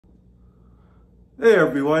Hey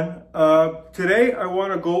everyone, today I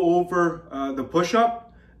want to go over the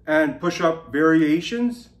push-up and push-up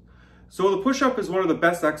variations. So the push-up is one of the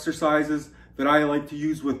best exercises that I like to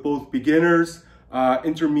use with both beginners,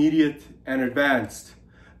 intermediate and advanced.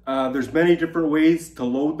 There's many different ways to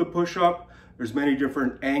load the push-up. There's many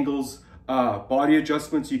different angles, body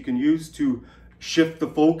adjustments you can use to shift the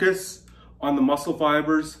focus on the muscle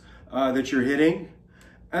fibers that you're hitting.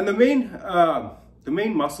 And the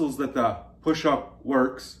main muscles that the push-up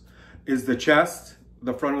works is the chest,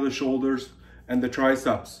 the front of the shoulders, and the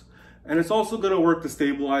triceps. And it's also going to work the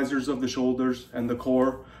stabilizers of the shoulders and the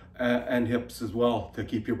core and hips as well to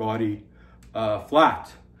keep your body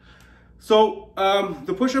flat. So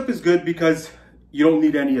the push-up is good because you don't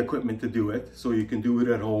need any equipment to do it. So you can do it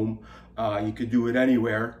at home. You can do it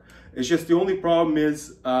anywhere. It's just the only problem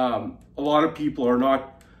is a lot of people are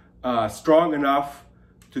not strong enough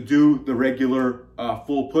to do the regular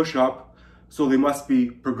full push-up. So they must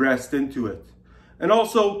be progressed into it. And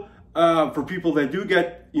also, for people that do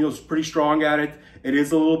get, pretty strong at it, it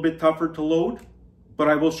is a little bit tougher to load, but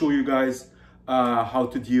I will show you guys how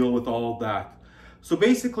to deal with all of that. So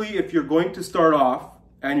basically, if you're going to start off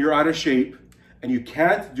and you're out of shape and you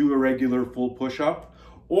can't do a regular full push-up,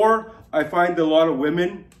 or I find that a lot of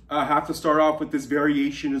women have to start off with this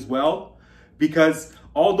variation as well, because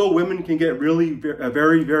although women can get really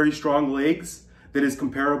very, very strong legs, that is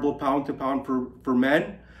comparable pound to pound for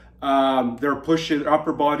men. Their pushing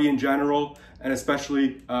upper body in general, and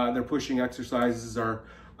especially their pushing exercises are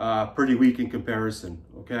pretty weak in comparison,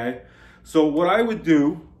 okay? So what I would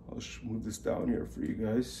do, I'll move this down here for you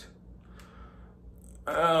guys.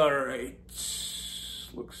 All right,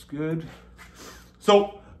 looks good.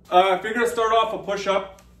 So if you're gonna start off a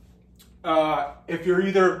push-up, if you're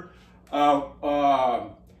either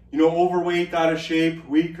overweight, out of shape,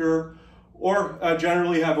 weaker, or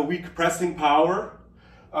generally have a weak pressing power,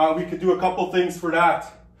 we could do a couple things for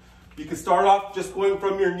that. You can start off just going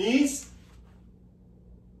from your knees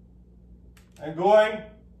and going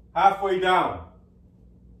halfway down.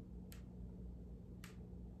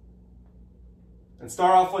 And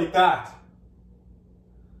start off like that.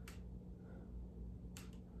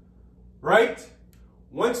 Right?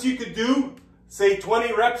 Once you could do, say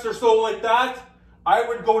 20 reps or so like that, I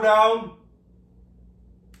would go down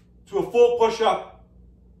to a full push-up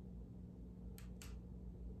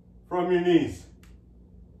from your knees.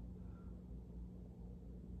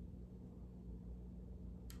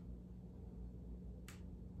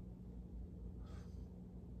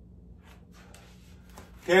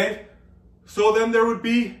 Okay, so then there would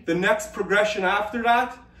be the next progression after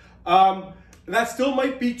that. That still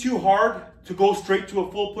might be too hard to go straight to a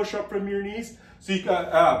full push-up from your knees, so you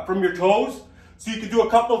can, from your toes. So you could do a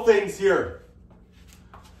couple things here.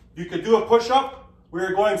 You could do a push-up where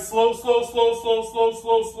you're going slow, slow, slow, slow, slow,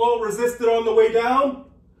 slow, slow, resist it on the way down,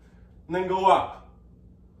 and then go up.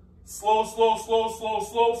 Slow, slow, slow, slow,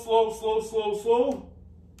 slow, slow, slow, slow, slow,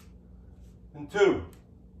 and 2.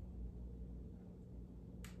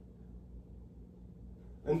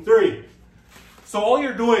 And 3. So all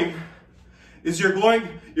you're doing is you're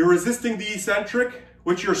resisting the eccentric,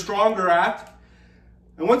 which you're stronger at.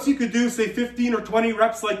 And once you could do, say, 15 or 20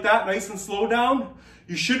 reps like that, nice and slow down,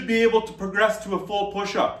 you should be able to progress to a full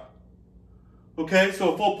push-up. Okay,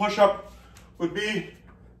 so a full push-up would be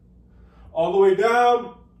all the way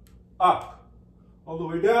down, up, all the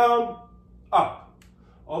way down, up,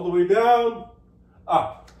 all the way down,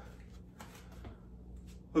 up.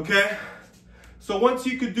 Okay, so once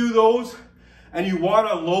you could do those and you want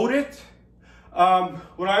to load it,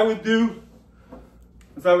 what I would do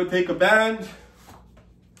is I would take a band,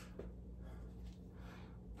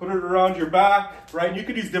 put it around your back, right? You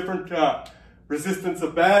could use different resistance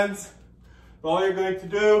of bands. All you're going to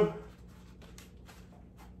do,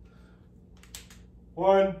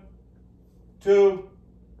 1, 2,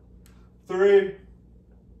 3,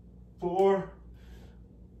 4,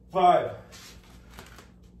 5,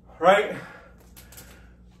 right?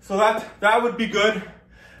 So that would be good.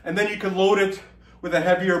 And then you can load it with a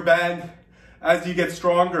heavier band as you get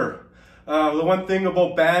stronger. The one thing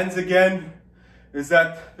about bands, again, is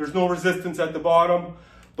that there's no resistance at the bottom,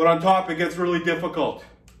 but on top it gets really difficult,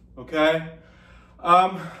 okay?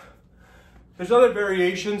 There's other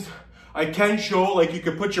variations. I can show, like you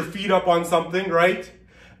could put your feet up on something, right?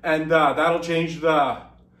 And that'll change the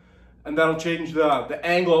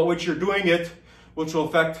angle at which you're doing it, which will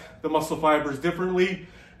affect the muscle fibers differently.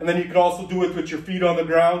 And then you can also do it with your feet on the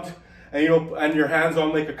ground and and your hands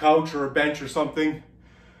on like a couch or a bench or something,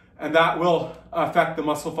 and that will affect the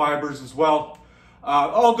muscle fibers as well.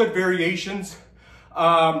 All good variations.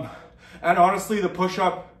 And honestly, the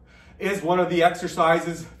push-up is one of the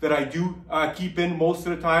exercises that I do keep in most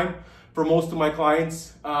of the time for most of my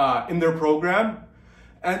clients in their program.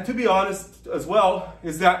 And to be honest as well,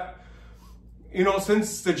 is that, you know,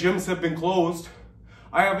 since the gyms have been closed,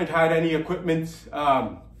 I haven't had any equipment.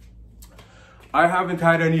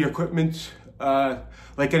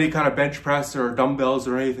 Like any kind of bench press or dumbbells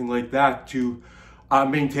or anything like that to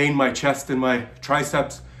maintain my chest and my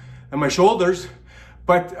triceps and my shoulders.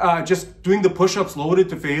 But just doing the push-ups loaded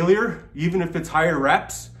to failure, even if it's higher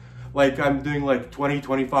reps, like I'm doing like 20,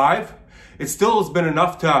 25, it still has been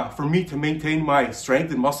enough for me to maintain my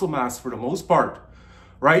strength and muscle mass for the most part,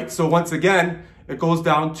 right? So once again, it goes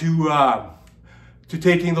down to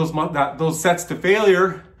taking those sets to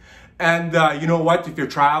failure. And you know what, if you're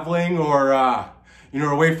traveling or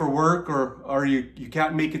you're away for work or you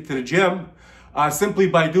can't make it to the gym, simply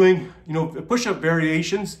by doing, push-up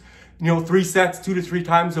variations, 3 sets 2 to 3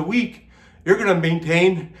 times a week, you're gonna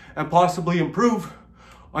maintain and possibly improve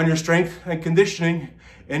on your strength and conditioning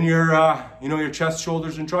in your, your chest,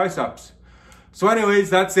 shoulders, and triceps. So anyways,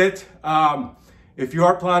 that's it. If you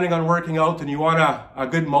are planning on working out and you want a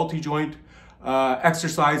good multi-joint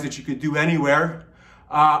exercise that you could do anywhere,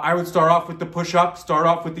 I would start off with the push-up, start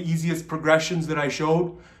off with the easiest progressions that I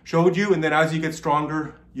showed you, and then as you get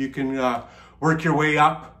stronger, you can work your way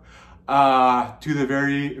up to the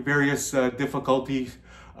various difficulty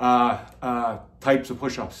types of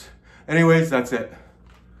push-ups. Anyways, that's it.